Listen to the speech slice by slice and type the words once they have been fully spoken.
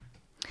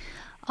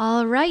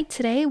All right,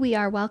 today we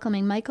are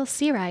welcoming Michael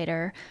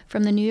Seereiter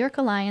from the New York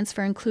Alliance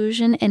for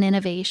Inclusion and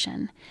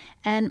Innovation.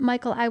 And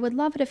Michael, I would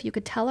love it if you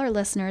could tell our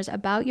listeners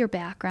about your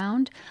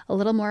background, a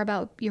little more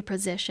about your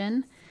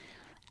position,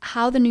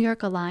 how the New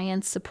York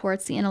Alliance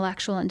supports the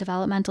intellectual and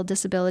developmental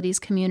disabilities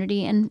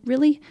community, and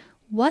really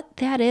what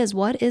that is.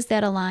 What is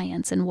that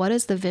alliance, and what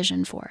is the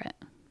vision for it?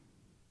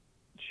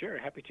 Sure,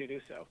 happy to do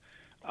so.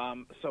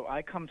 So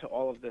I come to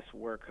all of this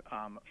work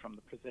from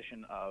the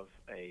position of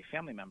a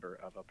family member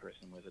of a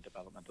person with a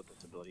developmental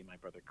disability. My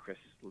brother Chris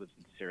lives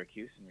in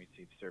Syracuse and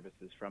receives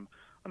services from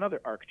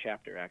another ARC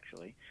chapter,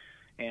 actually.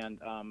 And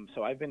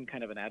so I've been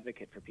kind of an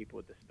advocate for people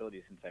with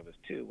disabilities since I was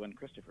 2 when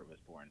Christopher was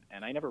born.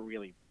 And I never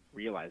really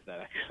realized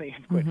that, actually,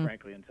 quite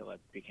frankly, until I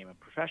became a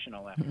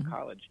professional after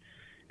college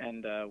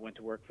and went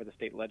to work for the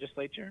state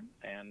legislature.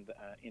 And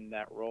in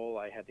that role,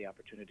 I had the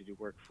opportunity to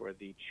work for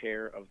the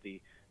chair of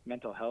the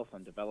Mental Health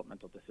and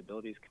Developmental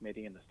Disabilities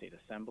Committee in the State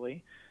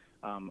Assembly.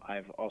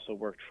 I've also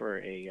worked for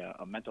a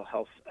mental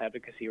health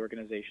advocacy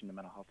organization, the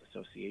Mental Health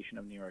Association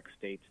of New York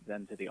State,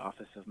 then to the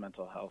Office of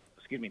Mental Health,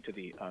 to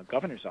the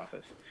Governor's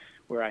Office,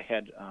 where I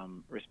had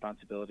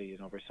responsibility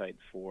and oversight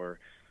for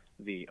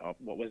the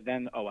what was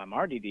then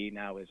OMRDD,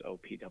 now is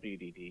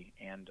OPWDD,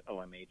 and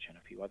OMH and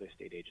a few other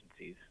state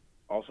agencies.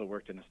 Also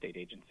worked in a state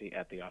agency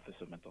at the Office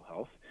of Mental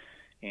Health.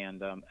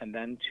 And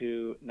then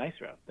to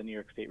NYAII, the New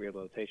York State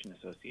Rehabilitation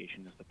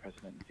Association, as the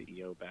president and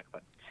CEO back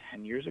about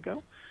 10 years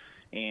ago.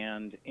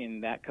 And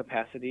in that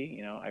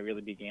capacity, I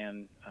really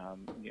began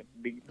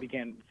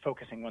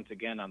focusing once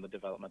again on the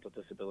developmental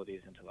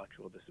disabilities,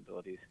 intellectual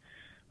disabilities,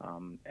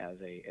 as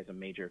a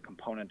major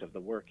component of the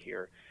work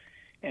here.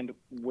 And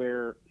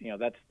where,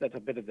 that's a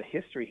bit of the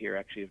history here,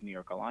 actually, of New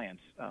York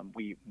Alliance.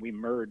 We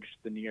merged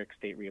the New York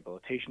State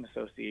Rehabilitation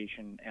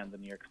Association and the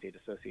New York State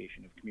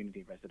Association of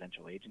Community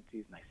Residential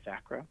Agencies,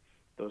 NYSACRA.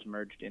 Those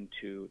merged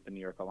into the New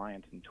York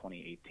Alliance in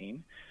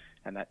 2018.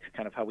 And that's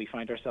kind of how we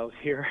find ourselves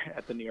here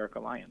at the New York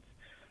Alliance.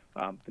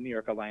 The New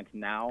York Alliance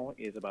now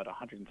is about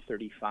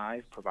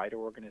 135 provider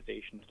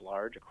organizations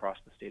large across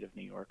the state of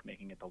New York,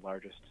 making it the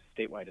largest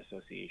statewide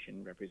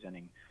association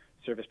representing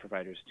service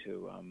providers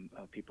to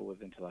people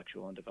with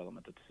intellectual and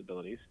developmental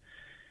disabilities.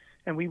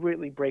 And we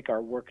really break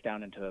our work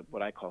down into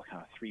what I call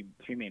kind of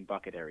three main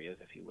bucket areas,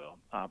 if you will.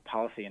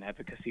 Policy and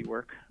advocacy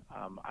work.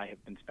 I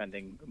have been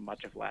spending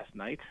much of last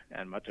night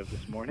and much of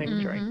this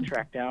morning trying to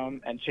track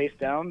down and chase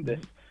down this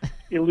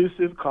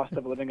elusive cost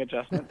of living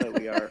adjustment that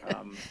we are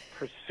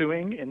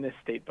pursuing in this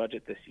state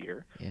budget this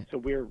year. Yeah. So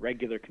we're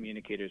regular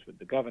communicators with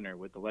the governor,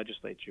 with the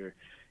legislature,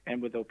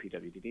 and with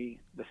OPWDD.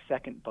 The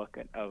second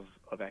bucket of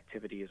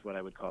activity is what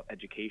I would call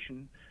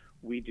education.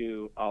 We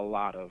do a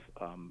lot of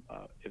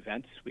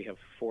events. We have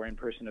 4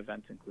 in-person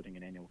events, including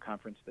an annual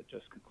conference that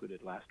just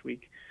concluded last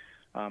week.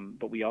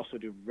 But we also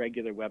do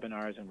regular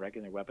webinars and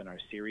regular webinar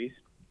series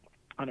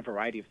on a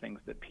variety of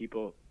things that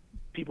people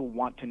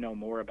want to know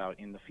more about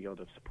in the field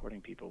of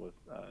supporting people with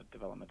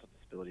developmental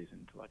disabilities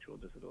and intellectual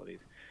disabilities.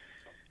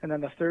 And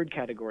then the third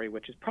category,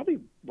 which is probably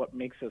what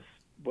makes us,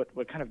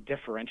 what kind of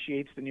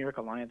differentiates the New York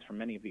Alliance from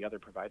many of the other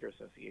provider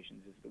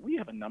associations, is that we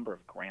have a number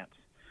of grants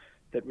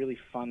that really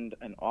fund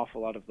an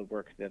awful lot of the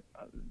work that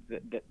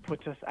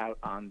puts us out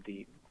on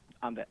the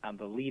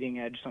leading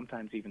edge,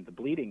 sometimes even the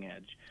bleeding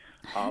edge,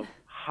 of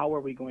how are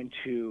we going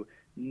to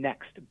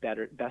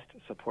best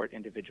support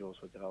individuals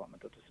with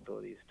developmental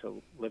disabilities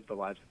to live the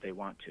lives that they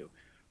want to.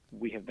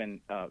 We have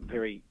been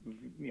very,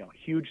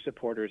 huge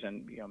supporters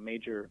and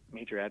major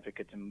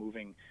advocates in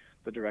moving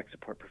the direct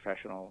support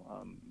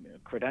professional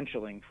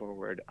credentialing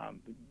forward,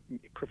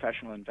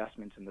 professional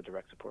investments in the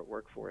direct support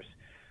workforce.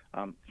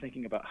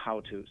 Thinking about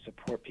how to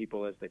support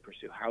people as they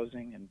pursue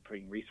housing and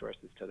bring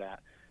resources to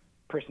that,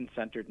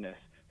 person-centeredness,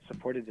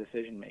 supported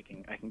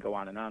decision-making. I can go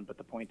on and on, but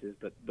the point is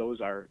that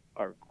those are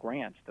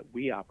grants that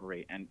we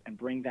operate and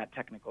bring that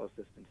technical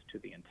assistance to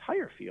the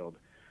entire field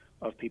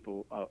of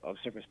people, of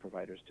service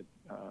providers to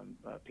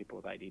people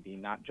with IDD,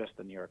 not just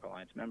the New York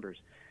Alliance members.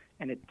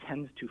 And it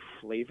tends to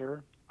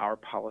flavor our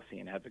policy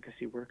and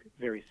advocacy work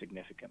very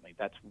significantly.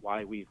 That's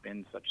why we've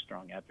been such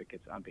strong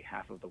advocates on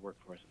behalf of the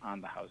workforce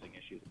on the housing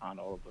issues, on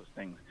all of those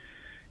things.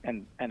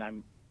 And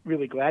I'm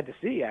really glad to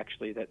see,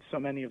 actually, that so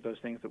many of those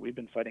things that we've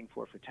been fighting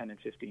for 10 and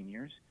 15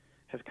 years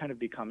have kind of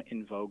become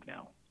in vogue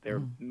now.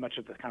 They're much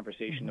of the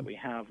conversation that we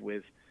have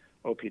with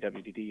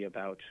OPWDD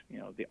about,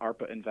 the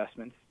ARPA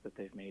investments that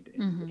they've made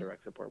in the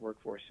direct support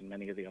workforce and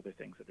many of the other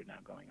things that are now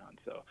going on.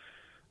 So,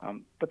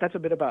 but that's a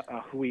bit about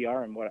who we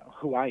are and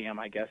who I am,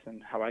 I guess,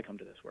 and how I come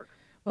to this work.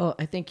 Well,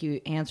 I think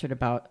you answered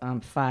about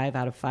 5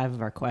 out of 5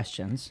 of our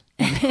questions.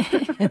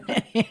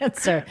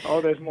 Answer. Oh,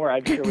 there's more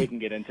I'm sure we can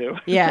get into.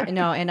 Yeah,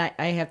 no, and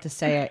I have to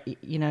say,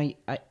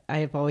 I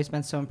have always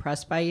been so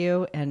impressed by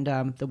you and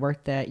the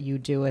work that you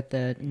do at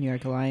the New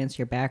York Alliance,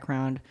 your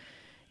background,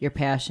 your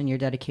passion, your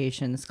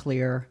dedication is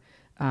clear.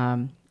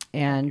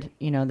 And,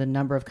 the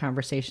number of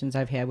conversations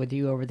I've had with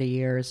you over the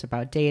years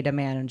about data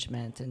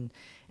management and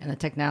the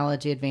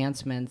technology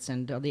advancements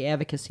and the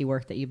advocacy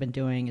work that you've been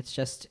doing, it's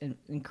just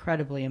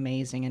incredibly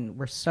amazing. And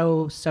we're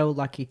so, so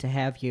lucky to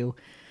have you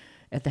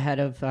at the head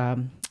of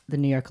the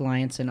New York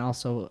Alliance and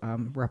also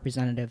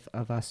representative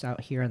of us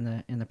out here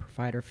in the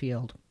provider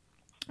field.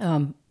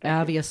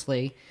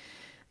 Obviously,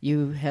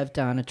 you have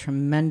done a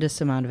tremendous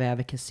amount of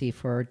advocacy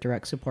for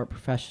direct support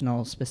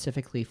professionals,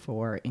 specifically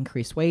for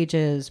increased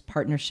wages,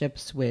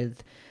 partnerships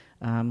with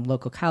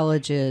local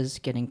colleges,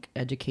 getting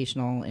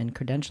educational and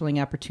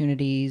credentialing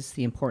opportunities,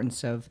 the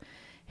importance of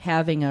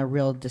having a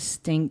real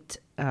distinct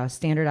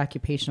standard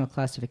occupational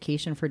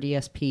classification for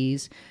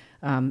DSPs.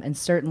 And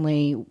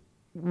certainly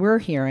we're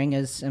hearing,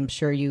 as I'm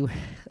sure you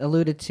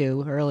alluded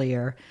to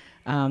earlier,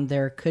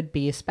 there could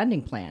be a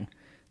spending plan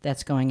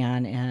that's going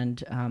on.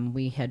 And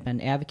we had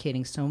been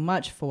advocating so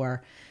much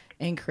for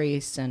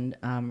increase and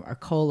our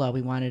COLA.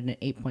 We wanted an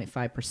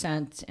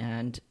 8.5%.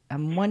 And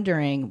I'm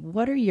wondering,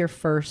 what are your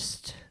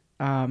first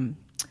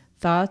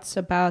thoughts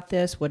about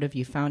this? What have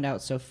you found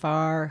out so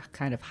far?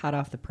 Kind of hot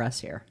off the press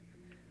here.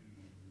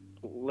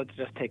 Let's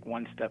just take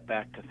one step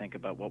back to think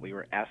about what we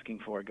were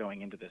asking for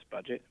going into this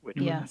budget, which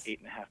was an 8.5%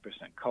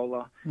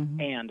 COLA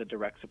and a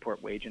direct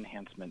support wage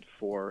enhancement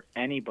for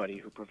anybody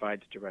who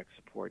provides direct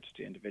supports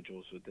to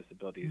individuals with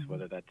disabilities,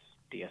 whether that's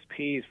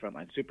DSPs,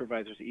 frontline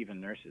supervisors, even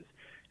nurses.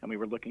 And we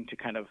were looking to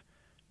kind of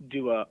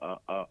do a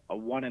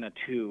one and a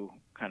two,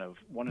 kind of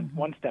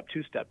one step,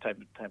 two step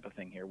type of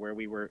thing here, where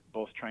we were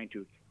both trying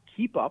to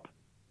keep up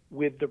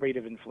with the rate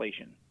of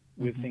inflation,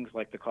 with things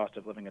like the cost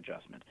of living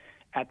adjustment.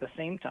 At the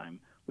same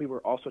time, we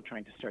were also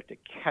trying to start to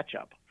catch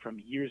up from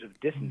years of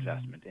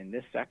disinvestment in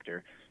this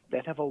sector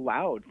that have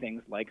allowed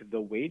things like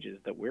the wages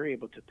that we're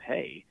able to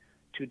pay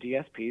to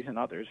DSPs and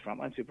others,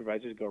 frontline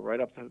supervisors, go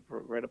right up the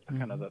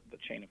kind of the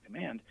chain of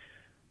command.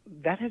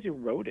 That has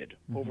eroded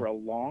over a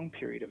long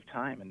period of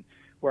time. And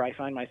where I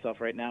find myself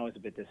right now is a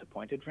bit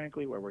disappointed,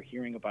 frankly, where we're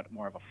hearing about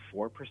more of a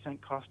 4%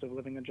 cost of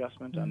living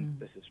adjustment. And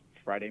this is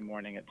Friday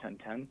morning at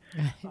 10:10.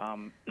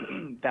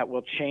 That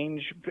will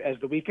change as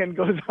the weekend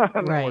goes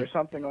on or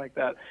something like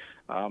that.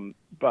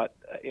 But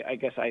I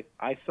guess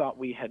I thought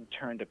we had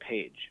turned a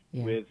page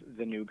with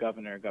the new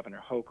governor,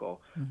 Governor Hochul,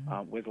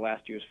 with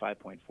last year's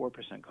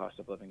 5.4% cost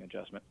of living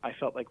adjustment. I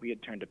felt like we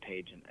had turned a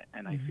page,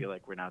 and I feel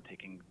like we're now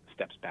taking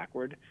steps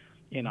backward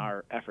in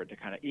our effort to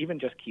kind of even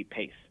just keep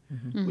pace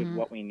with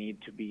what we need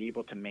to be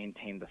able to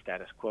maintain the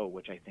status quo,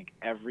 which I think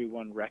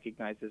everyone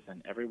recognizes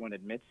and everyone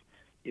admits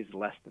is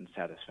less than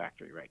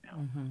satisfactory right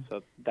now.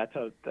 So that's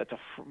a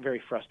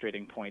very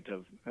frustrating point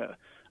of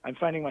I'm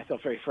finding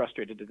myself very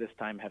frustrated at this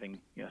time, having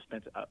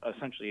spent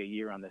essentially a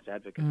year on this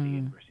advocacy,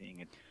 and we're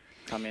seeing it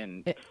come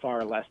in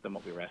far less than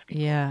what we were asking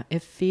for. Yeah,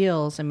 it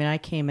feels, I mean, I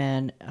came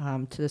in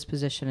to this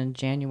position in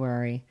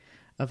January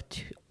of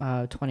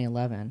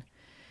 2011.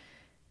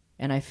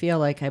 And I feel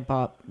like I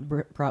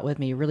brought with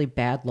me really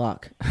bad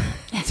luck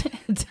to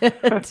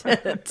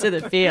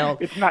the field.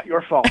 It's not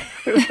your fault.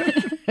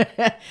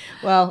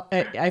 Well,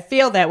 I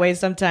feel that way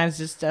sometimes,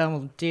 just,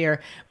 oh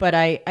dear. But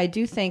I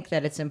do think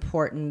that it's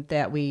important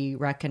that we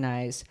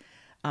recognize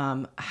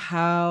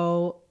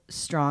how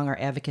strong our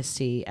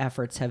advocacy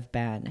efforts have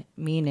been,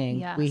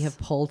 meaning we have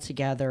pulled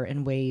together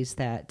in ways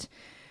that,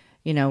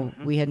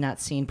 we had not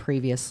seen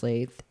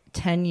previously.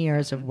 10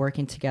 years of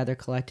working together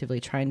collectively,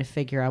 trying to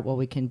figure out what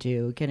we can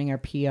do, getting our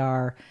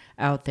PR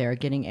out there,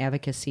 getting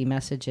advocacy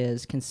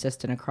messages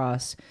consistent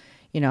across,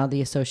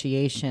 the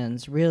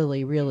associations.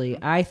 Really, really,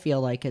 I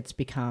feel like it's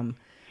become,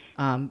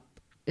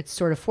 it's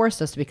sort of forced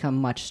us to become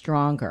much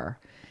stronger.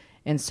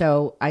 And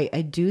so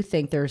I do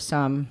think there's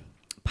some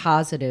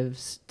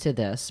positives to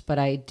this, but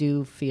I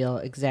do feel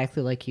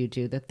exactly like you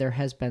do that there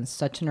has been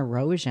such an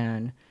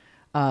erosion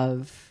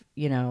of,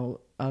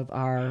 of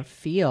our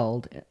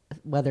field,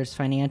 whether it's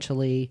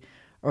financially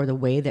or the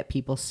way that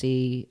people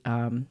see,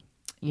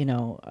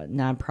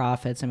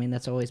 nonprofits. I mean,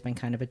 that's always been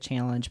kind of a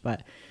challenge,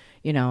 but,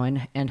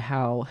 and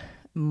how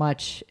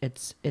much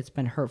it's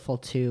been hurtful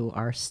to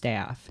our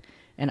staff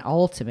and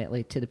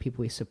ultimately to the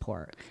people we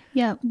support.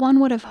 Yeah, one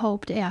would have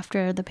hoped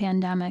after the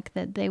pandemic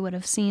that they would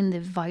have seen the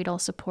vital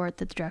support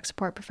that the direct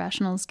support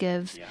professionals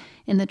give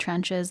in the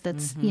trenches.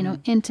 That's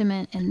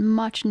intimate and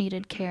much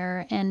needed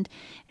care, and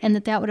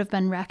that would have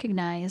been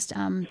recognized.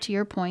 To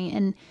your point,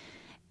 and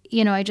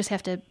I just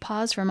have to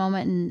pause for a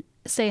moment and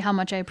say how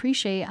much I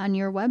appreciate on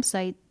your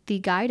website the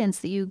guidance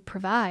that you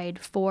provide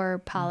for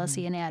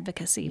policy and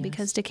advocacy.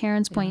 Because to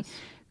Karen's point,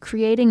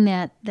 creating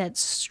that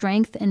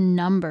strength in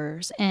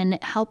numbers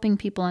and helping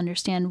people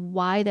understand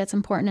why that's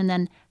important and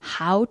then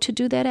how to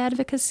do that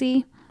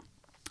advocacy,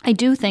 I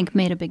do think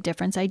made a big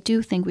difference. I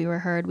do think we were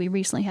heard. We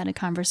recently had a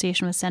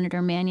conversation with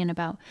Senator Mannion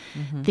about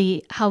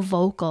how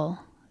vocal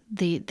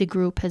the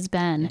group has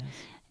been. Yes.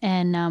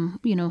 And,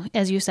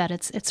 as you said,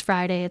 it's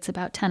Friday. It's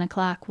about 10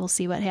 o'clock. We'll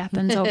see what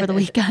happens over the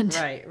weekend.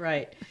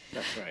 Right.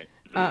 That's right.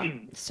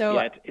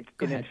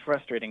 It's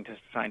frustrating to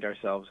find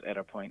ourselves at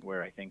a point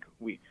where I think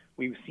we've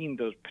seen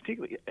those,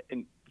 particularly,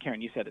 and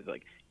Karen, you said it,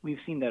 like we've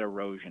seen that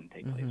erosion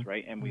take place,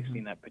 right? And we've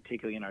seen that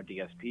particularly in our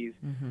DSPs,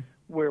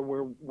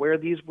 where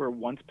these were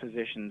once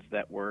positions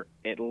that were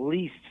at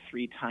least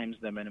 3 times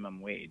the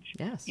minimum wage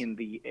in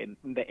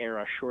the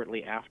era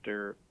shortly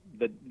after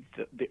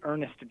the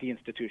earnest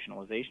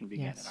deinstitutionalization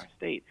began Yes. in our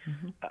state,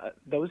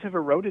 those have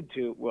eroded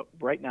to, well,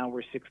 right now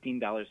we're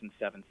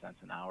 $16.07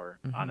 an hour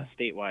on a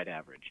statewide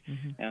average,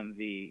 and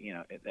the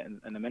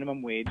and the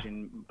minimum wage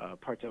in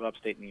parts of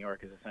upstate New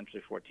York is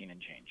essentially 14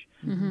 and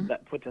change.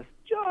 That puts us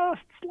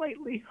just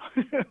slightly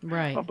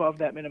Right. above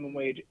that minimum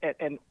wage,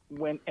 and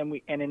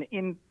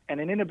an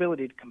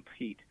inability to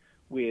compete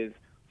with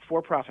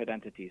for-profit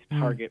entities,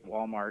 Target,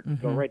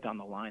 Walmart, go right down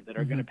the line, that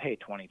are going to pay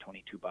 $20,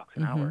 $22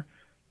 an hour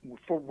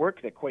for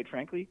work that, quite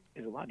frankly,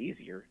 is a lot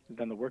easier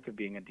than the work of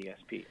being a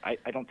DSP.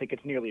 I don't think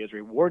it's nearly as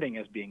rewarding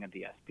as being a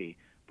DSP,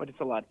 but it's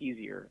a lot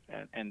easier,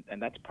 and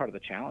that's part of the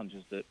challenge,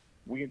 is that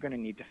we are going to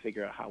need to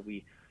figure out how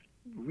we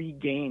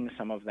regain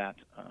some of that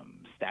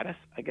status,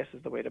 I guess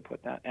is the way to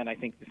put that. And I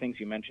think the things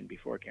you mentioned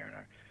before, Karen,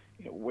 are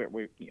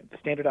the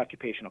standard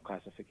occupational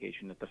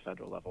classification at the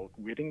federal level,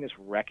 getting this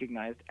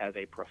recognized as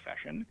a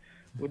profession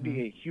would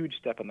be a huge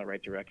step in the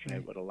right direction.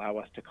 It would allow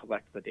us to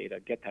collect the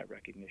data, get that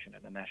recognition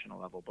at a national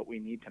level, but we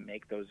need to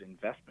make those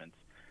investments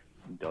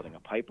in building a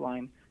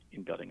pipeline,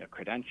 in building a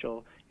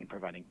credential, in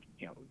providing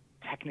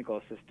technical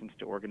assistance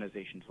to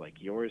organizations like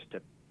yours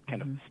to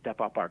kind of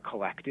step up our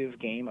collective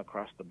game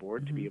across the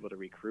board to be able to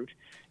recruit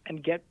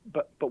and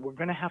but we're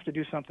going to have to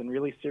do something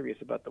really serious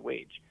about the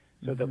wage,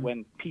 so that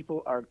when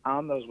people are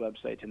on those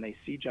websites and they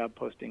see job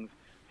postings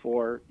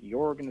for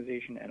your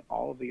organization and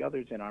all of the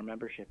others in our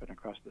membership and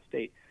across the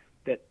state,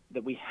 that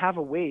we have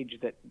a wage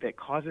that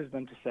causes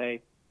them to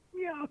say,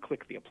 yeah, I'll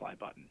click the apply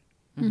button.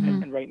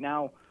 And right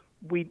now,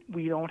 we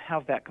don't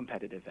have that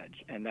competitive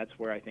edge, and that's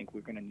where I think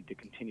we're going to need to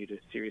continue to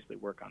seriously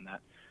work on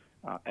that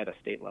at a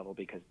state level,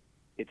 because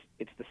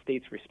it's the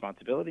state's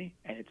responsibility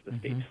and it's the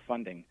state's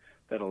funding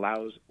that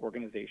allows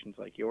organizations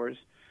like yours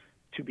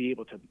to be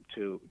able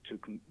to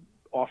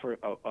offer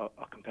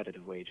a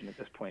competitive wage. And at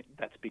this point,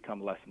 that's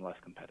become less and less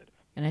competitive.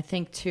 And I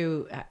think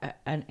too,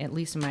 at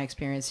least in my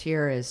experience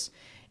here, is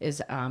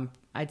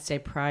I'd say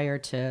prior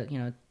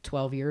to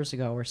 12 years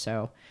ago or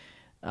so,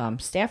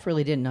 staff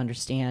really didn't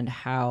understand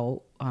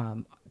how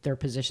their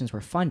positions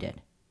were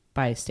funded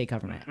by state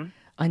government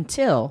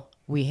until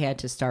we had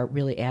to start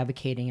really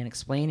advocating and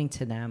explaining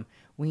to them,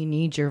 we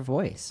need your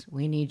voice.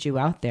 We need you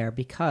out there,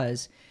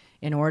 because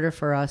in order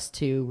for us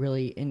to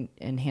really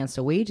enhance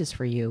the wages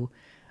for you,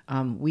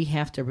 we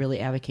have to really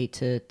advocate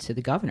to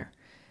the governor.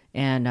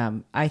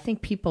 And I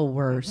think people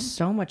were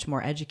so much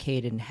more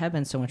educated and have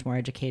been so much more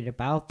educated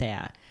about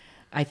that.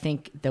 I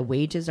think the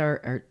wages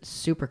are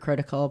super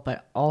critical,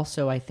 but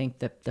also I think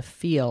that the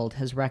field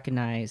has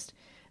recognized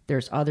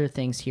there's other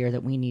things here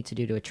that we need to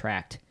do to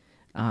attract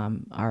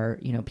our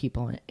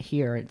people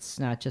here. It's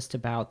not just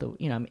about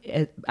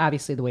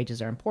obviously the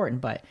wages are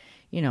important, but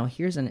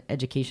here's an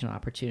educational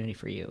opportunity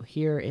for you.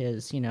 Here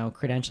is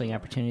credentialing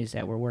opportunities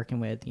that we're working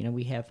with.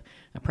 We have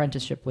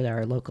apprenticeship with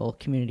our local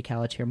community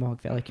college here,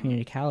 Mohawk Valley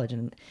Community College,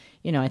 and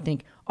I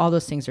think all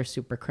those things are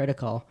super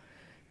critical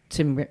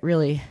to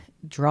really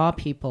draw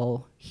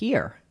people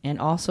here, and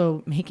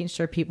also making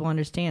sure people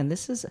understand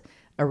this is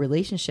a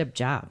relationship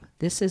job.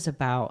 This is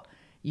about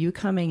you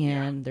coming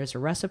in. There's a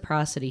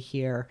reciprocity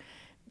here.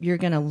 You're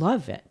going to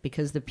love it,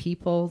 because the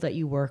people that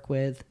you work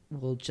with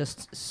will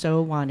just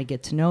so want to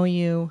get to know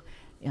you.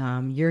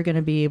 You're going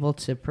to be able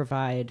to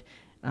provide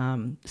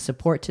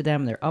support to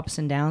them, their ups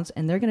and downs,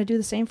 and they're going to do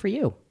the same for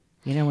you,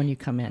 when you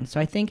come in.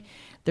 So I think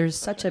there's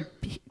such a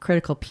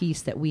critical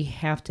piece that we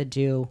have to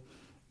do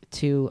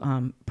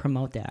to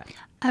promote that.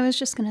 I was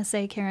just going to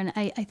say, Karen,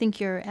 I think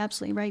you're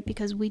absolutely right,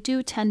 because we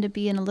do tend to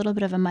be in a little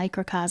bit of a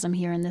microcosm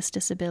here in this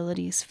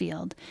disabilities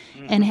field.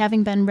 And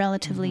having been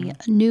relatively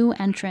a new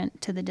entrant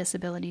to the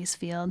disabilities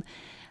field,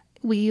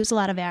 we use a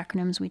lot of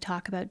acronyms. We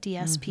talk about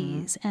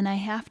DSPs. And I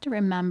have to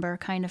remember,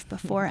 kind of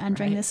before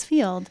entering this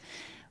field,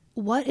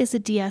 what is a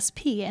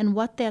DSP and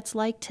what that's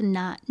like to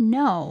not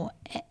know.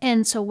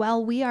 And so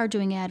while we are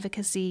doing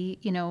advocacy,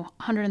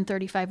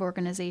 135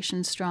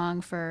 organizations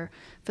strong for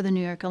the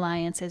New York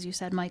Alliance, as you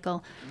said,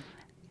 Michael,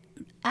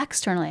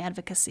 external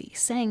advocacy,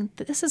 saying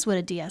that this is what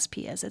a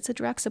DSP is. It's a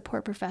direct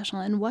support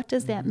professional. And what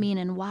does that mean?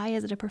 And why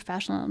is it a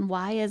professional? And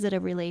why is it a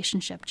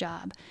relationship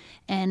job?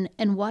 And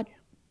what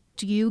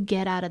do you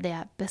get out of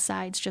that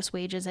besides just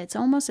wages? It's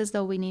almost as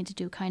though we need to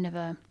do kind of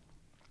a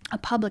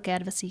public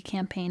advocacy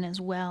campaign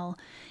as well,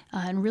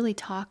 and really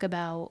talk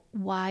about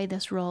why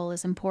this role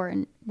is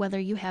important. Whether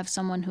you have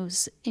someone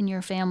who's in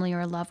your family or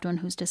a loved one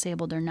who's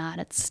disabled or not,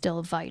 it's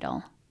still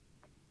vital.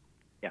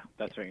 Yeah,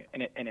 that's right.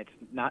 And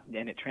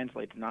it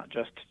translates not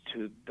just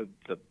to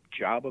the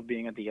job of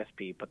being a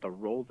DSP, but the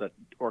role that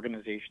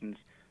organizations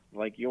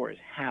like yours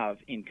have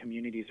in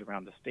communities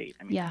around the state.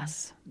 I mean,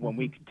 yes. When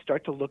we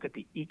start to look at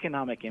the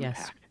economic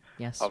impact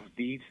Yes. of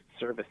these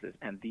services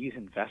and these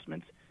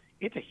investments,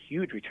 it's a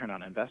huge return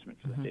on investment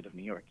for the state of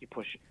New York. You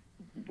push.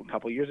 A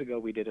couple of years ago,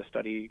 we did a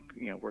study,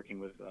 working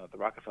with the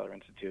Rockefeller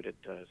Institute at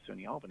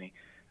SUNY Albany,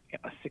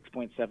 a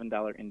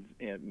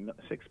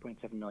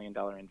 $6.7 million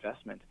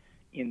investment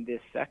in this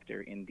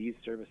sector, in these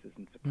services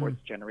and supports,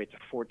 generates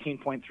a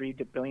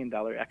 $14.3 billion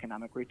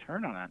economic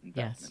return on that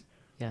investment.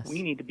 Yes.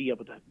 We need to be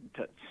able to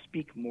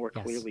speak more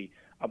clearly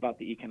about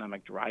the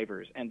economic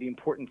drivers and the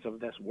importance of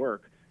this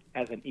work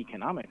as an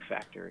economic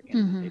factor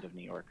in the state of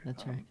New York.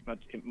 That's right.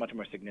 Much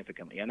more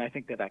significantly. And I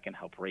think that can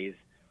help raise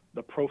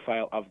the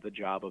profile of the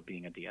job of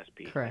being a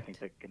DSP. Correct. I think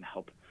that can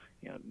help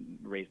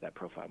raise that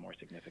profile more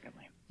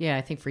significantly. Yeah,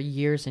 I think for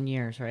years and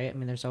years, right? I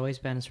mean, there's always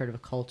been sort of a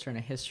culture and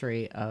a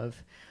history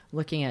of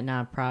looking at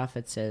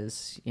nonprofits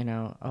as,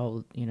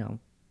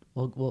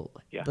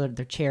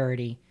 they're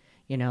charity.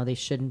 They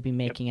shouldn't be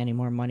making any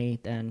more money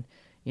than,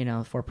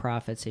 for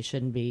profits. They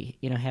shouldn't be,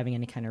 having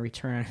any kind of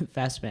return on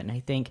investment. And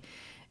I think,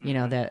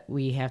 that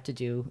we have to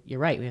do, you're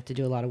right, we have to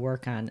do a lot of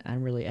work on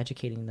really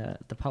educating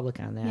the public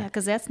on that. Yeah,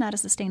 because that's not a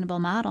sustainable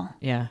model.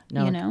 Yeah,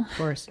 no, of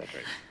course. That's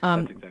right.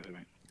 That's exactly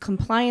right.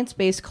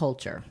 Compliance-based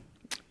culture,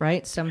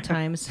 right?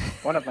 Sometimes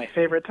one of my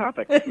favorite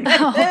topics.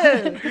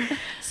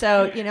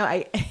 So,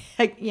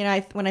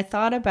 when I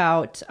thought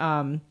about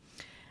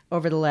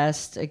over the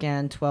last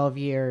 12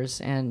 years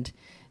and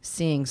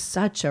seeing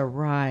such a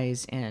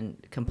rise in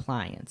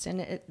compliance,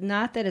 and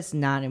not that it's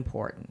not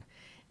important,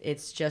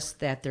 it's just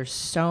that there's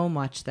so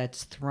much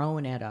that's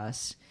thrown at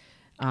us.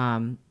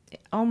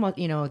 Almost,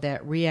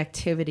 that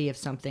reactivity if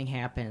something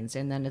happens,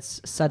 and then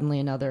it's suddenly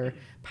another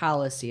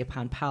policy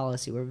upon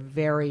policy. We're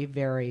very,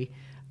 very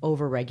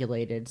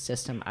overregulated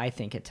system, I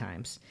think, at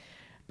times.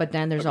 But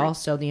then there's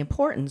also the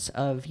importance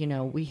of,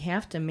 we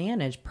have to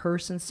manage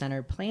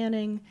person-centered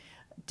planning,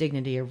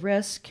 dignity of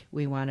risk.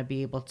 We want to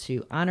be able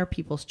to honor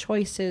people's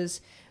choices.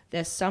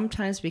 That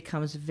sometimes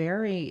becomes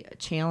very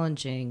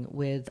challenging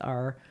with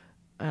our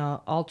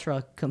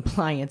ultra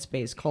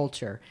compliance-based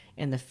culture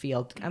in the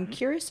field. I'm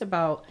curious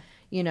about,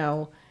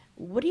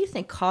 what do you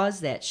think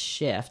caused that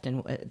shift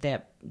and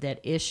that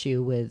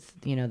issue with,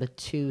 the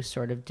two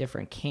sort of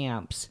different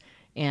camps?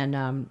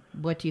 And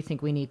what do you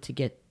think we need to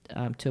get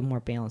to a more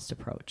balanced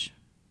approach?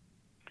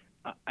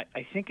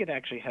 I think it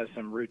actually has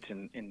some roots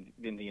in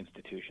the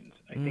institutions.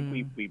 I think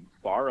we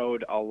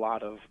borrowed a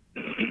lot of,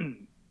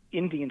 in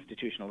the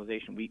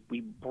institutionalization,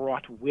 we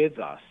brought with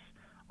us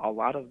a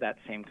lot of that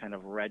same kind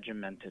of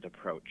regimented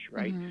approach,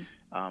 right,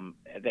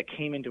 that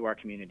came into our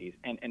communities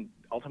and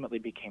ultimately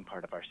became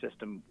part of our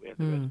system,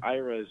 whether it's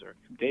IRAs or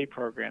day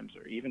programs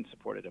or even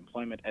supported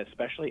employment,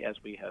 especially as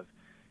we have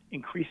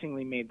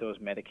increasingly made those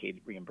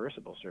Medicaid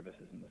reimbursable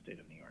services in the state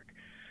of New York.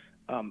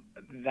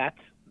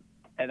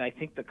 And I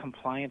think the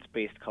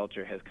compliance-based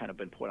culture has kind of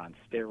been put on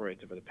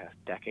steroids over the past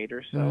decade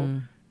or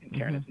so. And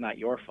Karen, it's not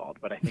your fault,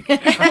 but I think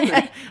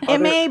it's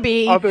it may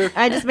be.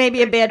 I just may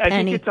be a bad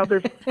penny. I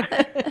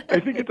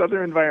think it's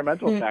other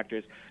environmental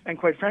factors, and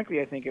quite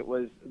frankly, I think it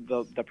was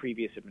the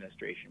previous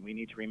administration. We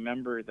need to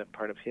remember the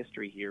part of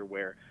history here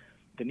where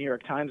the New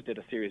York Times did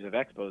a series of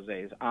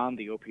exposés on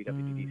the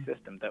OPWDD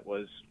system that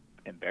was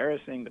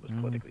embarrassing, that was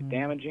politically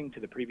damaging to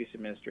the previous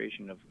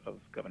administration of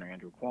Governor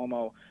Andrew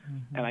Cuomo,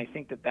 and I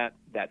think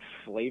that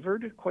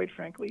flavored, quite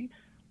frankly,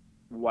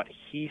 what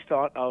he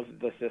thought of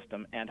the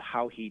system and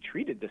how he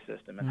treated the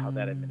system and how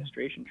that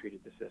administration treated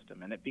the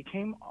system. And it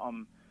became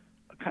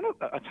kind of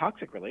a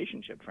toxic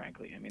relationship,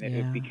 frankly. I mean,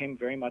 it became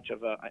very much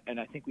of and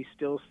I think we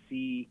still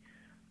see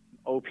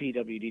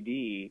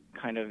OPWDD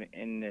kind of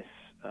in this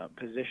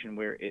position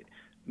where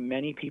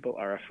many people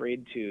are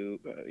afraid to,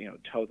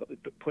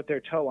 put their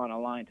toe on a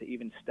line to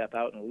even step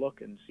out and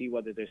look and see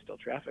whether there's still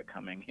traffic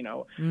coming,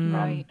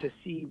 Right. to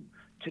see,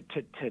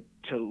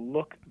 to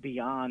look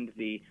beyond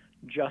the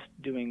just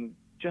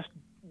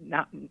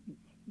not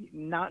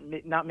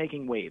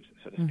making waves,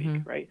 so to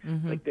speak, right?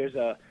 Like there's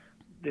a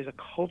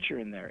culture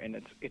in there, and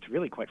it's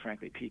really, quite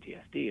frankly,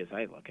 PTSD as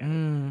I look at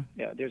it.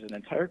 Yeah, there's an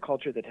entire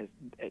culture that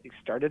it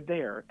started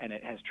there, and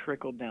it has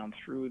trickled down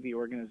through the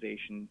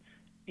organization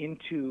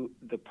into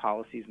the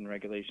policies and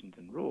regulations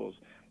and rules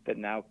that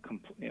now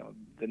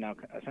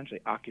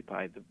essentially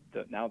occupy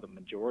the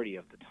majority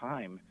of the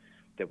time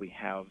that we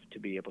have to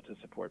be able to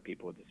support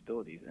people with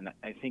disabilities. And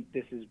I think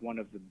this is one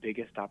of the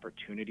biggest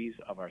opportunities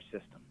of our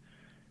system.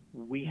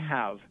 We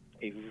have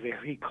a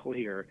very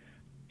clear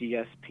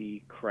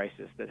DSP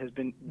crisis that has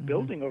been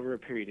building over a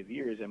period of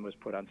years and was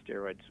put on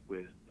steroids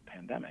with the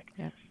pandemic.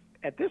 Yes.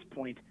 At this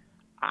point,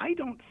 I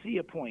don't see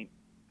a point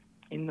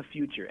in the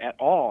future at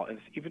all,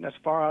 even as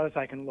far out as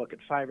I can look at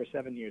 5 or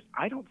 7 years,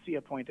 I don't see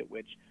a point at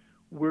which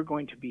we're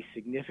going to be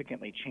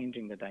significantly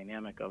changing the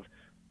dynamic of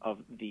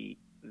the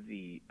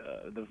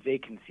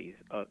vacancies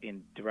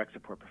in direct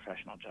support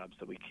professional jobs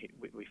that we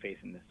face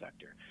in this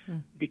sector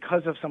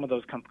because of some of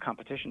those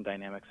competition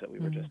dynamics that we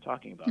were just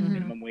talking about,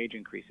 minimum wage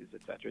increases,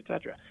 et cetera, et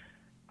cetera.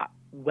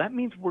 That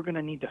means we're going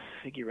to need to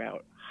figure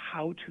out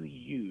how to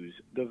use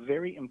the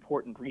very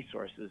important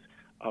resources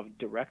of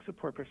direct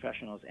support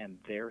professionals and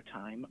their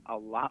time a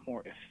lot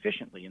more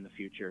efficiently in the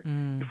future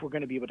if we're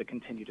going to be able to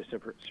continue to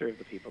serve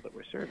the people that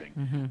we're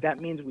serving.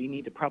 That means we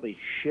need to probably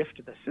shift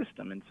the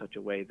system in such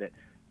a way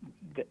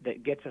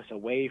that gets us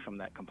away from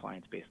that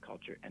compliance-based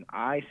culture. And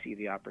I see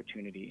the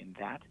opportunity in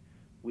that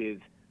with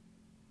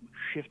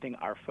shifting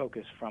our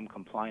focus from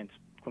compliance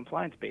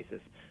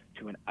basis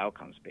to an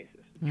outcomes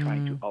basis,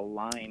 trying to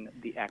align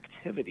the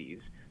activities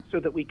so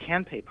that we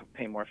can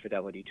pay more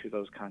fidelity to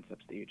those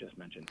concepts that you just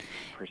mentioned,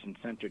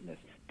 person-centeredness,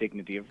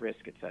 dignity of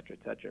risk, et cetera,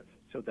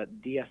 so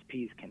that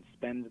DSPs can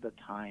spend the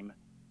time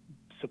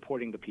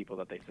supporting the people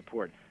that they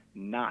support,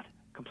 not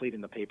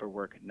completing the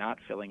paperwork, not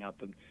filling out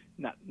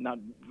not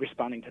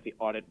responding to the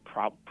audit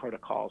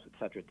protocols, et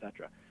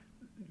cetera.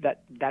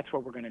 That's where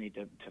we're going to need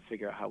to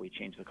figure out how we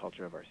change the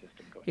culture of our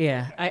system going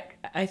forward.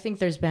 I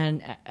think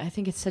I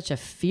think it's such a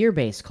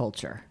fear-based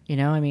culture.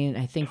 I mean,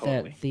 I think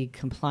Totally. that the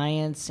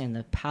compliance and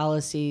the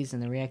policies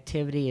and the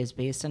reactivity is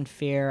based on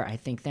fear. I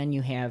think then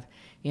you have,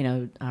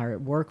 our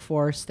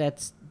workforce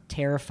that's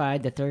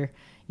terrified that they're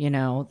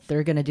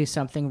going to do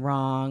something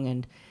wrong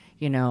and,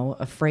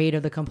 afraid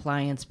of the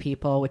compliance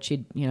people, which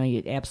you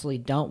absolutely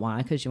don't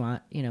want, because you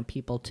want,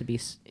 people to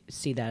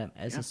see that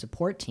as a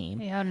support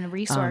team. Yeah, and a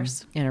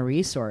resource.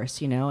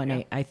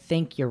 And I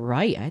think you're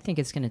right. I think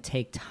it's going to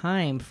take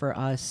time for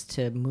us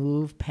to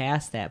move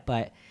past that,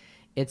 but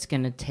it's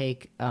going to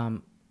take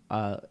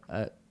a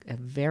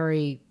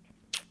very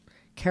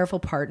careful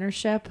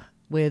partnership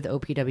with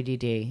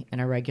OPWDD and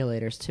our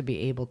regulators to be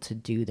able to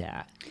do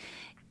that.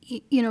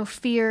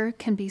 Fear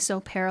can be so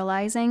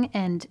paralyzing,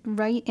 and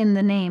right in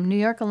the name, New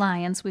York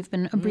Alliance, we've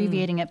been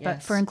abbreviating it,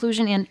 but for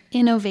inclusion and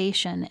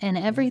innovation, and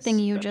everything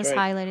you just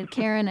highlighted,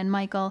 Karen and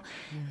Michael,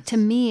 to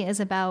me is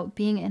about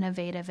being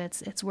innovative.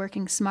 It's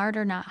working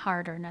smarter, not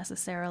harder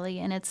necessarily,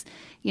 and it's,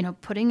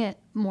 putting it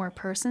more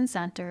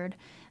person-centered.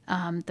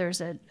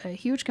 There's a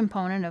huge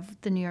component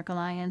of the New York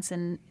Alliance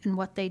and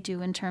what they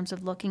do in terms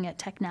of looking at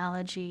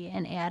technology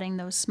and adding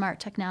those smart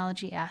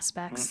technology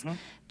aspects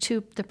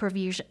to the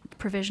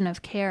provision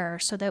of care,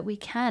 so that we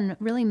can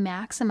really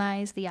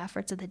maximize the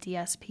efforts of the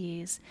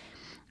DSPs,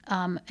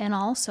 and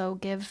also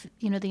give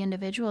the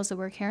individuals that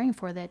we're caring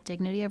for that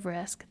dignity of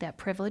risk, that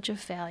privilege of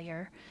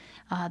failure,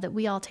 that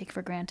we all take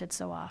for granted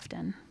so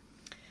often.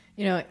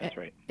 That's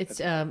right. It's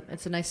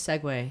a nice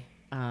segue,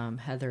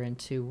 Heather,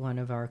 into one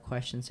of our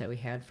questions that we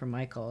had from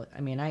Michael. I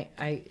mean,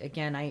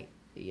 I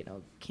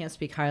can't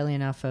speak highly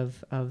enough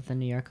of the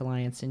New York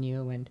Alliance and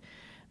you, and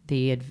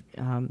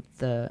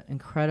the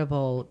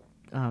incredible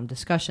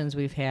discussions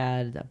we've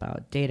had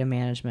about data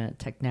management,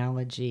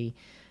 technology,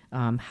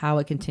 how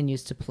it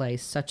continues to play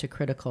such a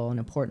critical and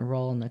important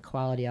role in the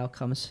quality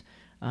outcomes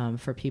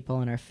for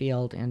people in our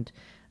field. And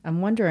I'm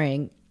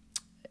wondering,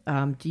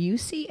 do you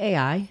see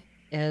AI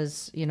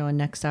as a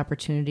next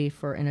opportunity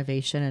for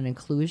innovation and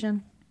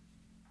inclusion?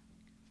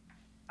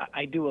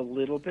 I do a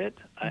little bit.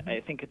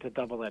 I think it's a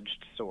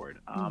double-edged sword.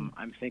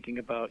 I'm thinking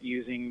about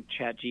using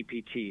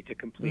ChatGPT to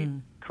complete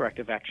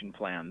corrective action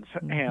plans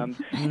and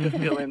to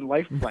fill in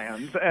life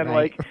plans. And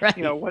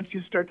once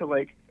you start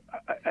to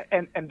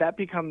and that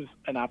becomes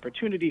an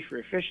opportunity for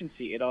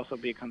efficiency, it also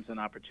becomes an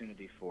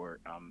opportunity for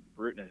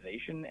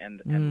routinization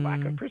and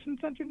lack of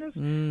person-centeredness.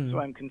 So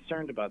I'm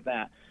concerned about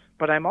that.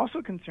 But I'm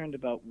also concerned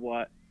about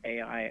what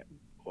AI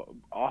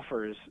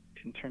offers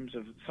in terms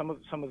of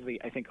some of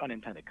the, I think,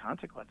 unintended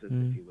consequences,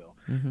 if you will.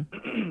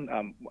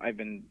 I've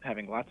been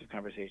having lots of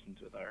conversations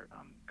with our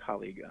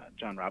colleague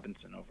John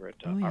Robinson over at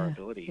Our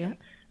Ability, and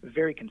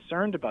very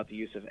concerned about the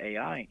use of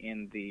AI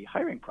in the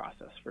hiring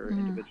process for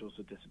individuals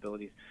with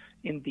disabilities,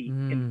 in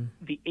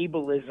the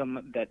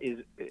ableism that is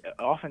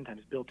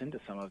oftentimes built into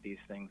some of these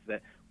things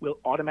that will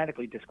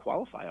automatically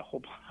disqualify a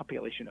whole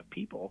population of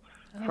people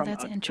from a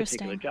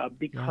particular job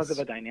because of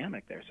a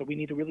dynamic there. So we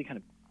need to really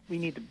we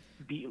need to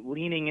be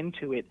leaning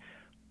into it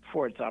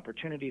for its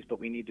opportunities, but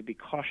we need to be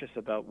cautious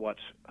about what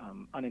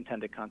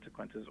unintended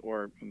consequences,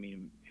 or if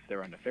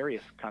there are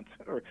nefarious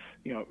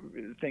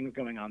things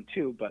going on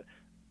too, but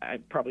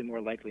probably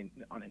more likely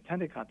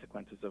unintended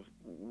consequences of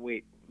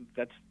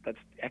that's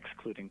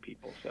excluding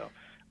people. So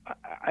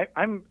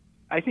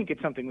I think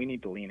it's something we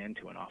need to lean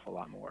into an awful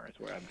lot more, is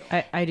where I'm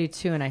going. I do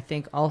too, and I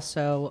think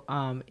also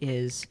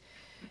is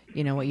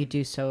what you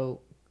do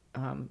so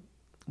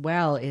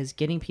well is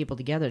getting people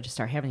together to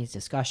start having these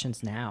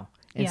discussions now,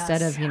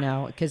 instead of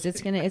because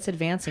it's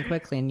advancing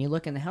quickly. And you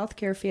look in the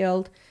healthcare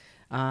field,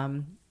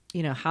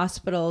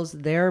 hospitals,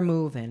 they're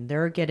moving,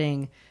 they're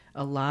getting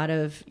a lot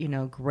of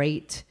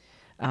great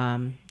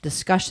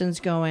discussions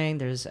going.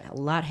 There's a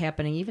lot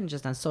happening, even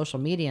just on social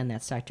media in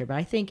that sector. But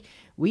I think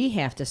we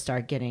have to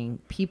start getting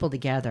people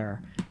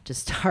together to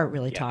start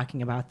really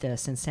talking about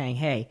this and saying,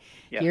 hey,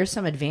 here's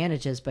some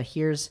advantages, but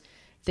here's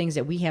things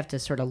that we have to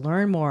sort of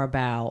learn more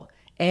about,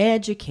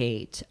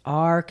 educate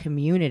our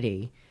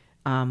community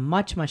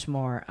much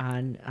more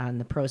on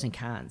the pros and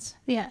cons.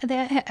 Yeah,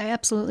 that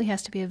absolutely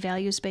has to be a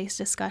values-based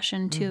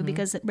discussion too,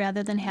 because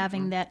rather than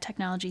having that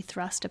technology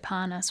thrust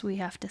upon us, we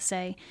have to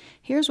say,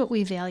 here's what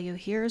we value,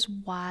 here's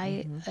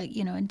why,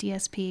 in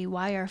DSP,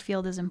 why our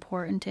field is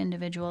important to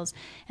individuals,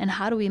 and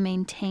how do we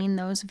maintain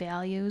those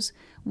values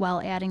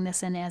while adding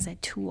this in as a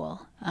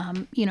tool.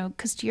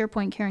 Because to your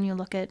point, Karen, you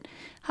look at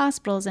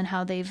hospitals and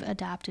how they've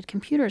adopted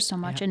computers so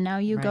much, and now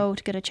you go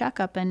to get a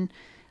checkup, and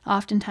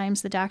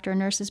oftentimes the doctor or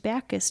nurse's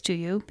back is to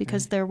you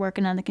because they're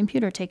working on the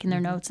computer, taking their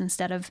notes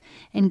instead of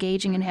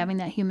engaging and having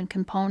that human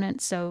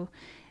component. So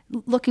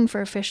looking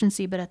for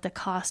efficiency, but at the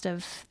cost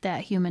of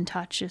that human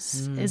touch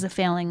is a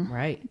failing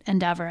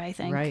endeavor, I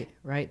think.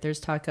 Right. There's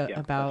talk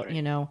about,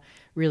 right.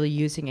 really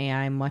using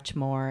AI much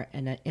more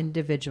in an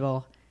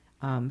individual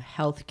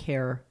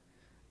healthcare,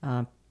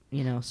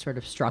 sort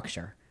of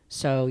structure.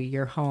 So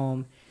your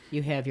home,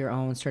 you have your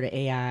own sort of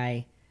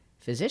AI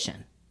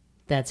physician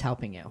that's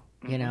helping you,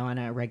 on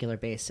a regular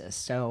basis.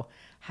 So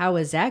how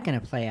is that going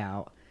to play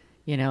out,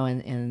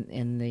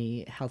 in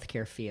the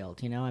healthcare field?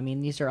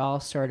 These are all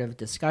sort of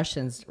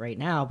discussions right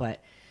now,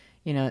 but,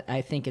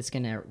 I think it's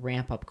going to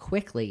ramp up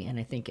quickly. And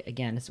I think,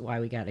 again, it's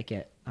why we got to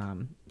get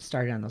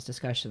started on those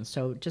discussions.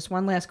 So just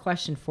one last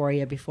question for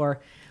you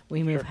before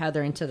we move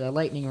Heather into the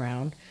lightning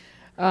round.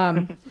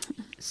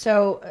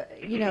 So,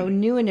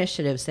 new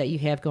initiatives that you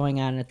have going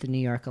on at the New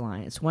York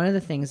Alliance. One of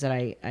the things that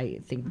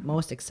I think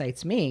most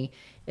excites me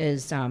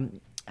is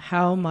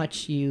how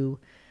much you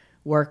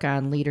work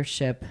on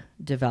leadership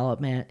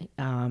development.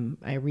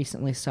 I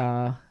recently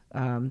saw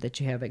that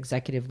you have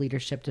executive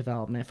leadership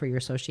development for your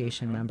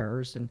association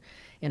members. And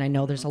I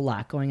know there's a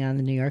lot going on in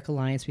the New York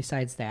Alliance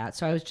besides that.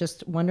 So I was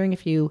just wondering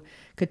if you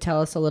could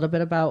tell us a little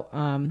bit about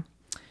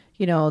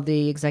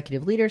the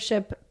executive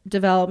leadership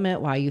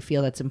development, why you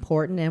feel that's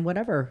important, and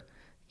whatever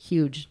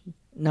huge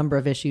number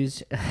of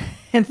issues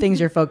and things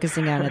you're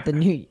focusing on at the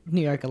New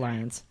York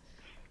Alliance.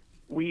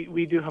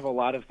 We do have a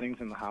lot of things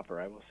in the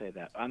hopper, I will say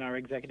that. On our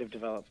executive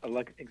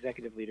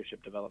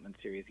leadership development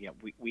series,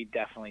 we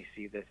definitely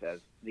see this as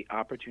the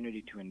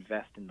opportunity to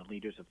invest in the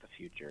leaders of the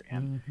future.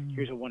 And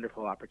here's a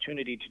wonderful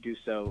opportunity to do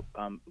so,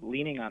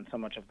 leaning on so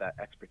much of that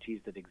expertise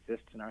that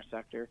exists in our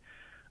sector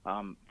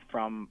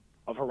from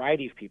a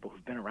variety of people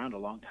who've been around a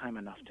long time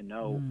enough to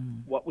know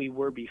what we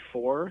were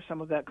before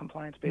some of that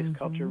compliance-based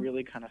culture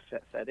really kind of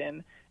set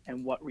in,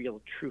 and what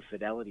real true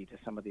fidelity to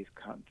some of these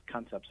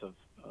concepts of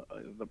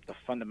the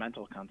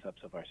fundamental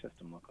concepts of our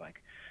system look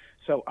like.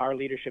 So our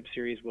leadership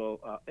series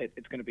will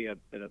it's going to be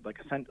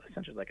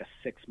essentially like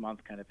a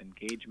 6-month kind of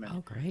engagement.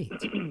 Oh, great!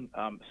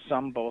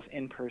 Some both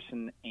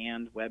in-person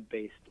and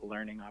web-based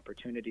learning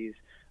opportunities,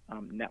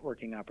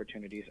 networking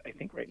opportunities. I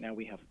think right now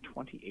we have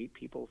 28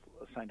 people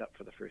signed up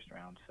for the first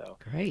round. So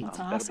great, that's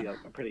awesome.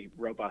 That'll be a pretty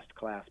robust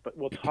class. But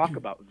we'll talk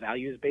about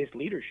values-based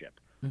leadership.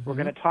 We're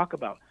going to talk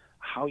about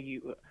how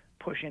you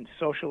push in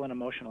social and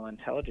emotional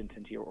intelligence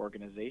into your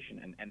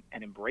organization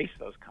and embrace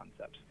those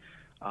concepts.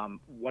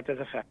 What does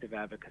effective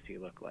advocacy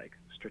look like?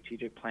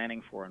 Strategic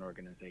planning for an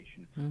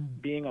organization,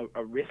 being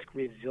a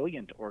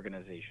risk-resilient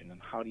organization, and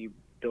how do you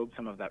build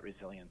some of that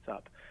resilience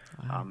up?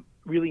 Wow.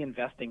 Really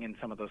investing in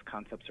some of those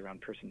concepts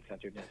around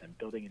person-centeredness and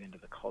building it into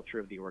the culture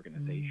of the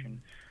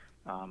organization.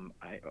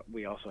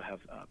 We also have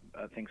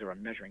things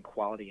around measuring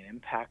quality and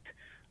impact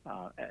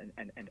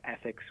and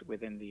ethics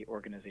within the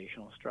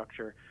organizational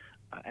structure.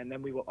 And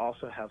then we will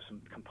also have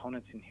some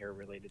components in here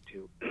related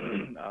to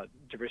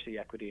diversity,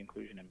 equity,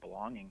 inclusion, and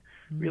belonging,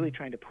 really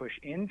trying to push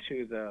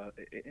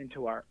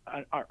into our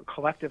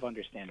collective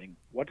understanding.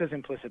 What does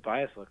implicit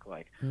bias look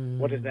like?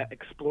 What does that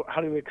explore?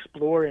 How do we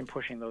explore in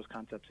pushing those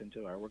concepts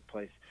into our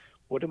workplace?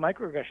 What do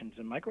microaggressions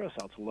and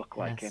microassaults look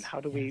like, and how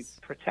do we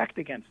protect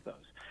against those?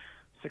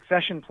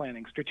 Succession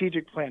planning,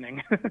 strategic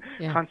planning,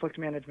 conflict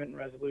management and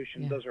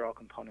resolution. Those are all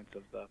components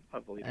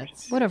of the leadership.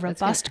 What a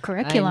robust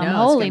curriculum. I know,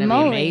 Holy it's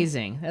moly. Be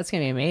amazing. That's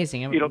going to be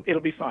amazing. It'll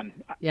be fun.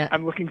 Yeah.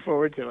 I'm looking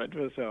forward to it.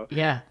 So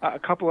a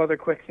couple other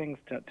quick things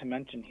to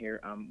mention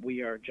here.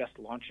 We are just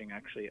launching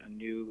actually a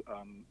new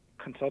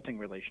consulting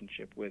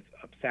relationship with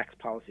Sachs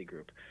Policy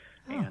Group.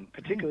 And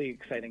particularly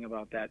exciting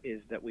about that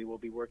is that we will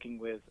be working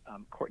with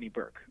Courtney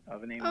Burke,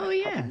 of a name that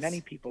probably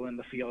many people in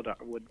the field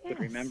would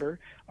remember,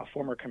 a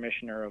former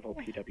commissioner of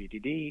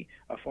OPWDD,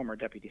 a former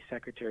deputy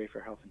secretary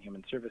for Health and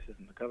Human Services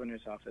in the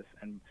governor's office,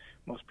 and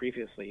most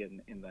previously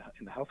in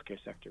the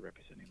healthcare sector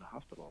representing the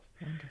hospitals.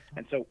 Wonderful.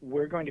 And so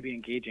we're going to be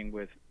engaging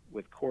with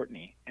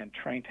Courtney and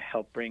trying to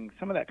help bring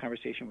some of that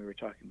conversation we were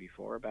talking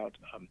before about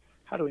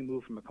how do we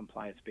move from a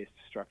compliance-based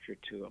structure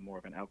to a more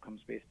of an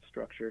outcomes-based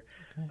structure.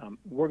 Okay.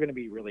 We're going to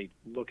be really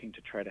looking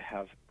to try to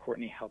have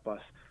Courtney help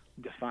us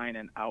define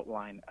and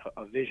outline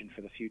a vision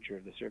for the future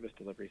of the service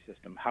delivery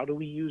system. How do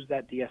we use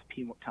that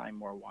DSP time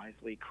more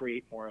wisely,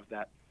 create more of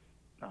that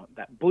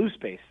blue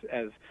space,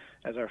 as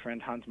our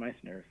friend Hans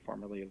Meissner,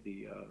 formerly of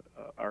the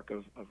ARC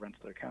of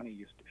Rensselaer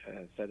County,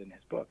 said in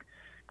his book,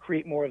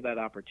 create more of that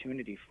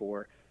opportunity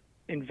for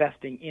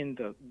investing in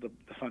the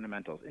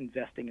fundamentals,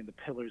 investing in the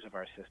pillars of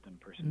our system,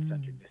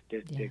 person-centeredness,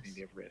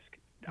 dignity of risk,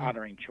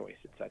 honoring choice,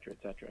 et cetera,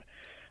 et cetera.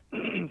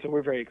 So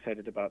we're very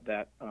excited about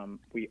that.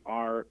 We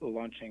are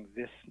launching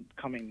this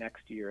coming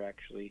next year,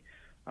 actually.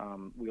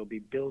 We'll be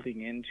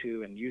building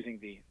into and using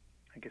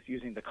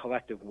the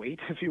collective weight,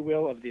 if you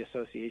will, of the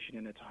association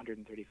and its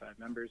 135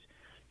 members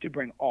to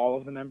bring all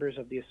of the members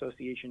of the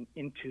association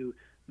into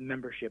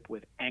membership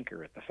with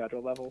Anchor at the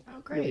federal level,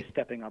 really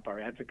stepping up our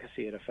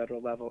advocacy at a federal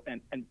level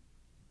and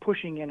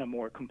pushing in a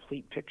more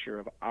complete picture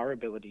of our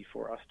ability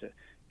for us to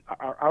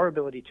our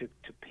ability to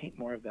paint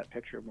more of that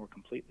picture more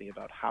completely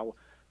about how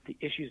the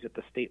issues at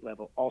the state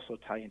level also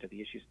tie into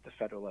the issues at the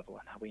federal level,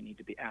 and how we need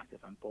to be active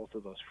on both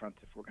of those fronts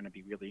if we're going to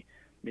be really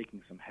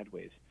making some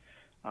headways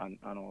on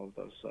all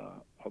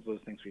of those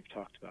things we've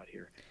talked about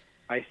here.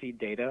 I see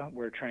data.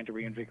 We're trying to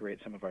reinvigorate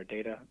some of our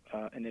data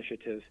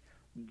initiatives.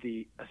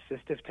 The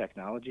assistive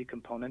technology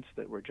components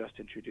that were just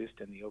introduced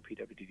in the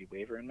OPWDD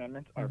waiver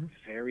amendment are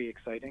very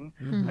exciting.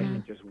 I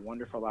think there's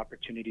wonderful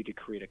opportunity to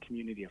create a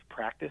community of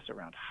practice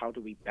around how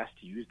do we best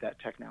use that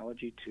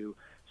technology to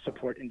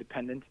support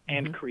independence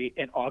and create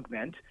and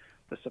augment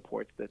the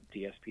supports that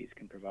DSPs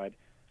can provide.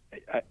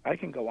 I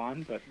can go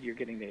on, but you're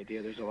getting the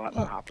idea. There's a lot in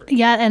the hopper.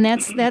 Yeah, and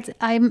that's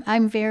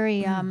I'm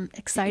very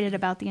excited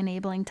about the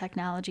enabling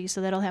technology.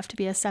 So that'll have to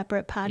be a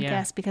separate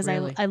podcast because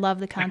really. I love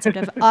the concept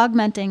of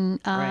augmenting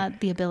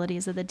the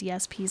abilities of the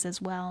DSPs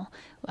as well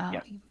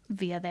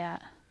via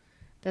that.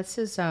 This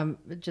has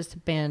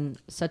just been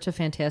such a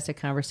fantastic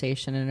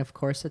conversation, and of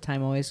course the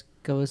time always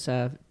goes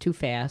too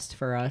fast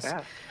for us.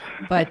 Fast.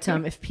 But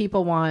if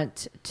people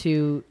want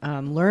to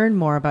learn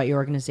more about your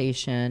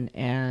organization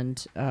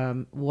and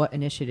what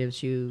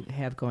initiatives you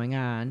have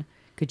going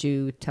could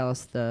you tell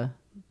us the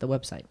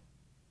website?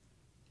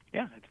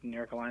 Yeah, it's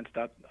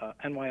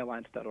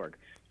NYAII.org.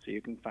 So you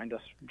can find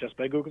us just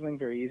by Googling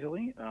very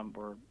easily,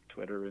 or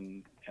Twitter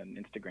and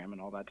Instagram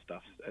and all that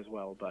stuff as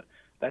well. But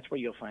that's where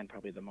you'll find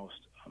probably the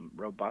most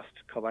robust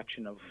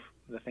collection of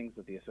the things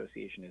that the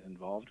association is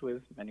involved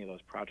with. Many of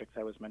those projects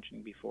I was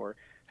mentioning before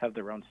have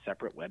their own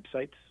separate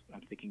websites. I'm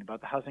thinking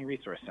about the Housing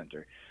Resource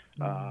Center.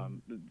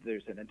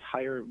 There's an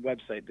entire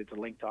website that's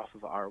linked off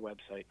of our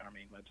website, our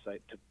main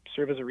website, to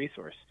serve as a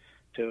resource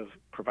to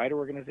provider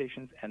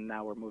organizations, and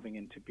now we're moving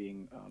into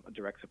being a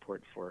direct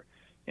support for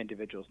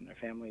individuals and their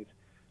families.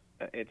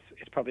 It's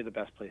probably the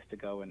best place to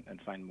go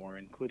and find more,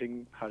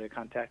 including how to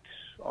contact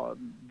all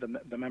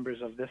the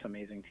members of this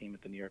amazing team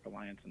at the New York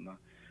Alliance and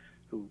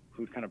who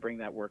kind of bring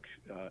that work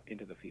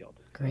into the field.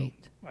 Great.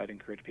 So I'd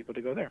encourage people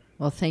to go there.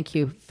 Well, thank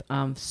you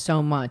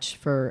so much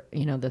for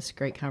this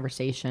great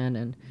conversation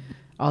and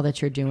all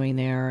that you're doing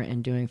there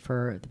and doing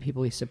for the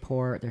people we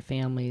support, their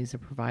families, their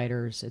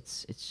providers.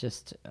 It's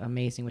just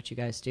amazing what you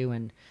guys do,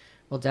 and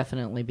we'll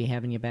definitely be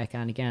having you back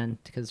on again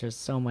because there's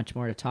so much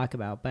more to talk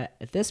about. But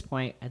at this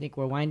point, I think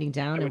we're winding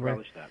down, and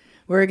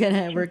we're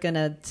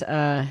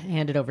gonna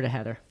hand it over to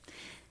Heather.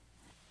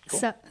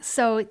 Cool.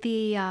 So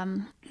the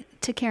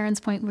to Karen's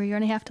point, we're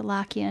going to have to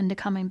lock you into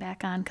coming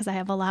back on because I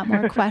have a lot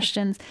more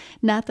questions,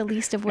 not the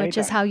least of which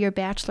is how your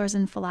bachelor's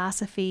in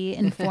philosophy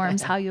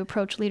informs how you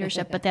approach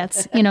leadership. But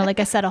that's, like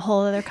I said, a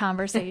whole other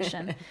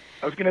conversation.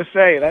 I was going to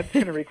say, that's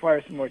going to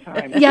require some more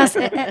time. Yes,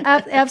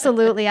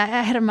 absolutely. I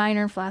had a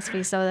minor in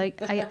philosophy, so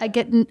I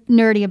get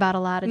nerdy about a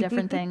lot of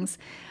different things.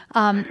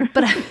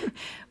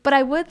 But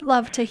I would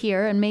love to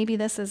hear, and maybe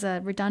this is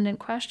a redundant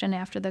question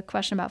after the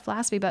question about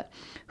philosophy, but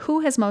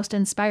who has most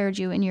inspired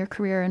you in your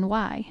career and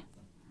why?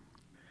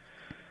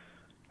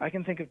 I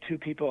can think of two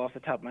people off the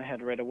top of my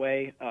head right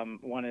away.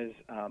 One is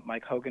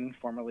Mike Hogan,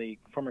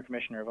 former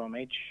commissioner of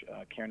OMH.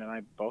 Karen and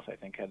I both, I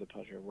think, had the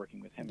pleasure of working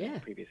with him in a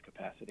previous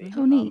capacity.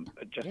 Oh, neat.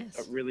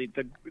 Really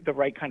the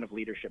right kind of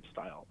leadership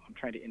style. I'm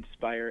trying to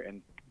inspire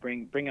and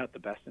bring out the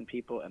best in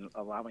people and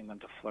allowing them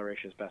to flourish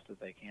as best as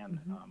they can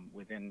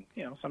within,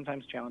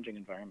 sometimes challenging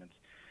environments.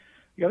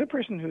 The other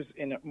person who's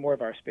in more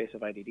of our space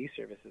of IDD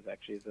services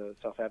actually is a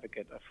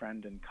self-advocate, a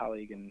friend and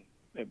colleague, and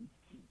a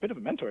bit of a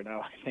mentor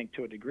now, I think,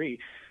 to a degree.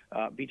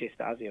 BJ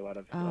Stasio out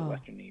of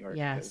Western New York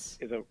is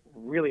a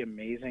really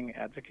amazing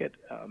advocate,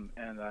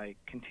 and I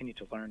continue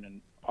to learn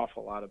an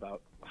awful lot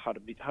about how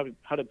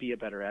to be a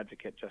better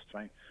advocate just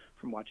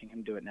from watching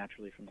him do it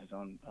naturally from his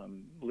own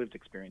lived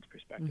experience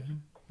perspective.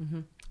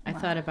 I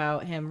thought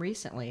about him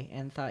recently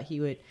and thought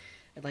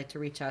I'd like to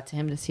reach out to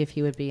him to see if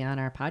he would be on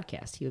our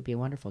podcast. He would be a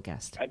wonderful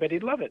guest. I bet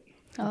he'd love it.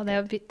 Oh,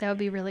 that would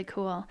be really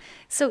cool.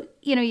 So,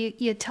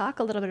 you talk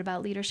a little bit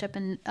about leadership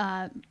and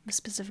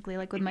specifically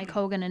like with Mike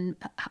Hogan and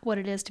what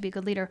it is to be a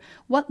good leader.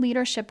 What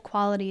leadership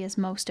quality is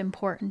most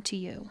important to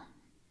you?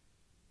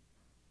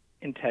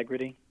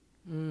 Integrity.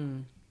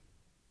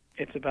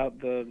 It's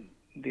about the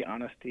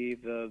honesty,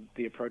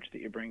 the approach that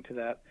you bring to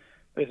that.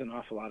 There's an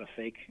awful lot of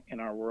fake in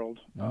our world,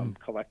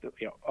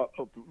 collectively,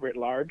 writ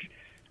large,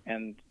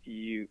 and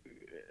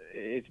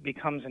it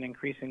becomes an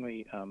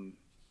increasingly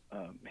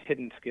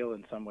hidden skill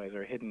in some ways,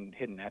 or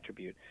hidden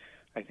attribute.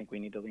 I think we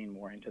need to lean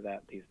more into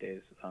that these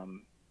days,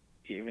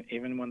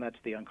 even when that's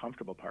the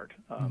uncomfortable part.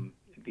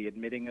 The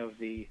admitting of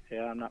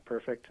I'm not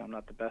perfect, I'm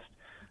not the best,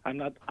 I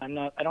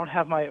don't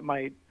have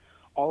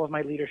all of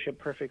my leadership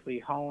perfectly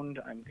honed.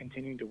 I'm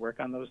continuing to work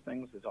on those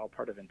things. Is all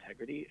part of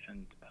integrity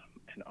and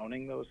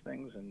owning those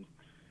things. And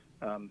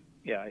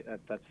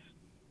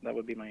that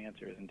would be my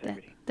answer, is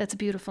integrity. That's a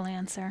beautiful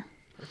answer.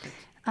 Perfect.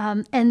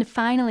 And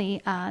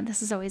finally,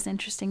 this is always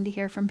interesting to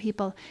hear from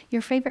people,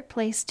 your favorite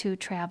place to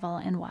travel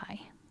and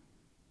why?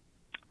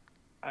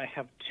 I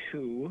have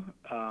two.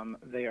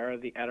 They are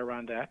the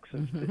Adirondacks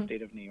of the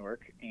state of New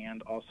York,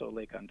 and also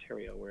Lake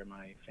Ontario, where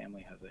my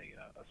family has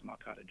a small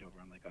cottage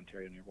over on Lake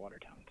Ontario near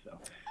Watertown.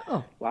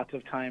 So lots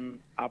of time,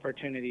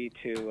 opportunity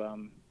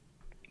to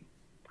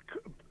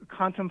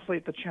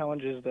contemplate the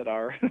challenges that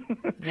our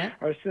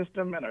our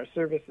system and our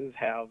services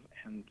have,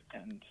 and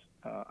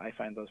I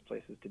find those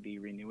places to be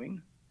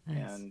renewing.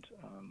 Nice. And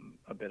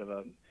a bit of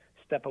a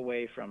step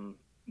away from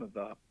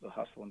the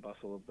hustle and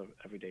bustle of the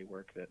everyday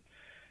work that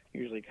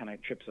usually kind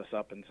of trips us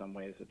up in some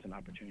ways. It's an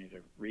opportunity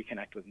to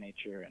reconnect with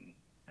nature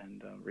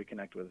and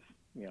reconnect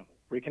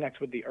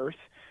with the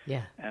earth.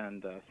 Yeah.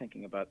 And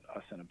thinking about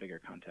us in a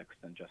bigger context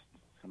than just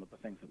some of the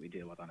things that we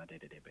deal with on a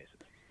day-to-day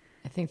basis.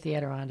 I think the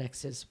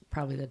Adirondacks is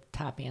probably the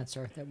top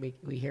answer that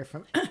we hear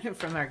from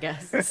from our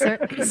guests.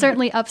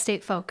 Certainly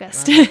upstate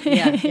focused.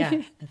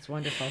 Yeah, that's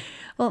wonderful.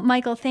 Well,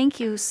 Michael,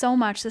 thank you so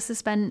much. This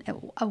has been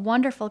a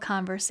wonderful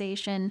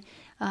conversation.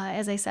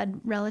 As I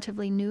said,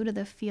 relatively new to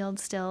the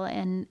field still,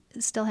 and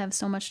still have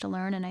so much to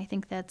learn. And I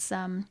think that's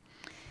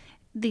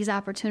these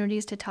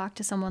opportunities to talk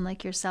to someone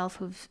like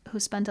yourself who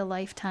spent a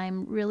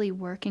lifetime really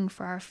working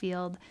for our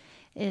field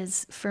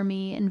is, for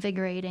me,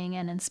 invigorating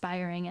and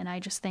inspiring, and I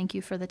just thank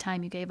you for the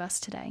time you gave us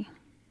today.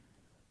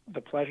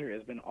 The pleasure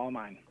has been all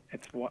mine.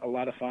 It's a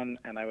lot of fun,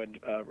 and I would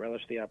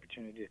relish the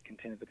opportunity to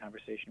continue the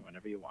conversation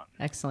whenever you want.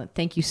 Excellent.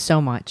 Thank you so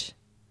much.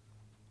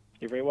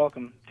 You're very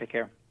welcome. Take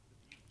care.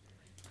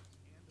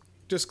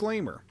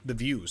 Disclaimer: the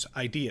views,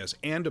 ideas,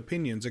 and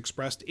opinions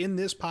expressed in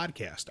this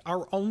podcast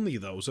are only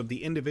those of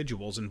the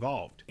individuals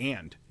involved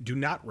and do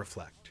not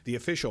reflect the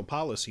official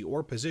policy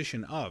or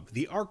position of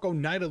the ARC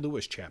Oneida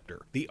Lewis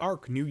Chapter, the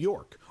ARC New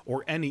York,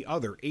 or any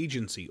other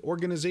agency,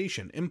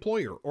 organization,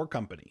 employer, or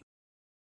company.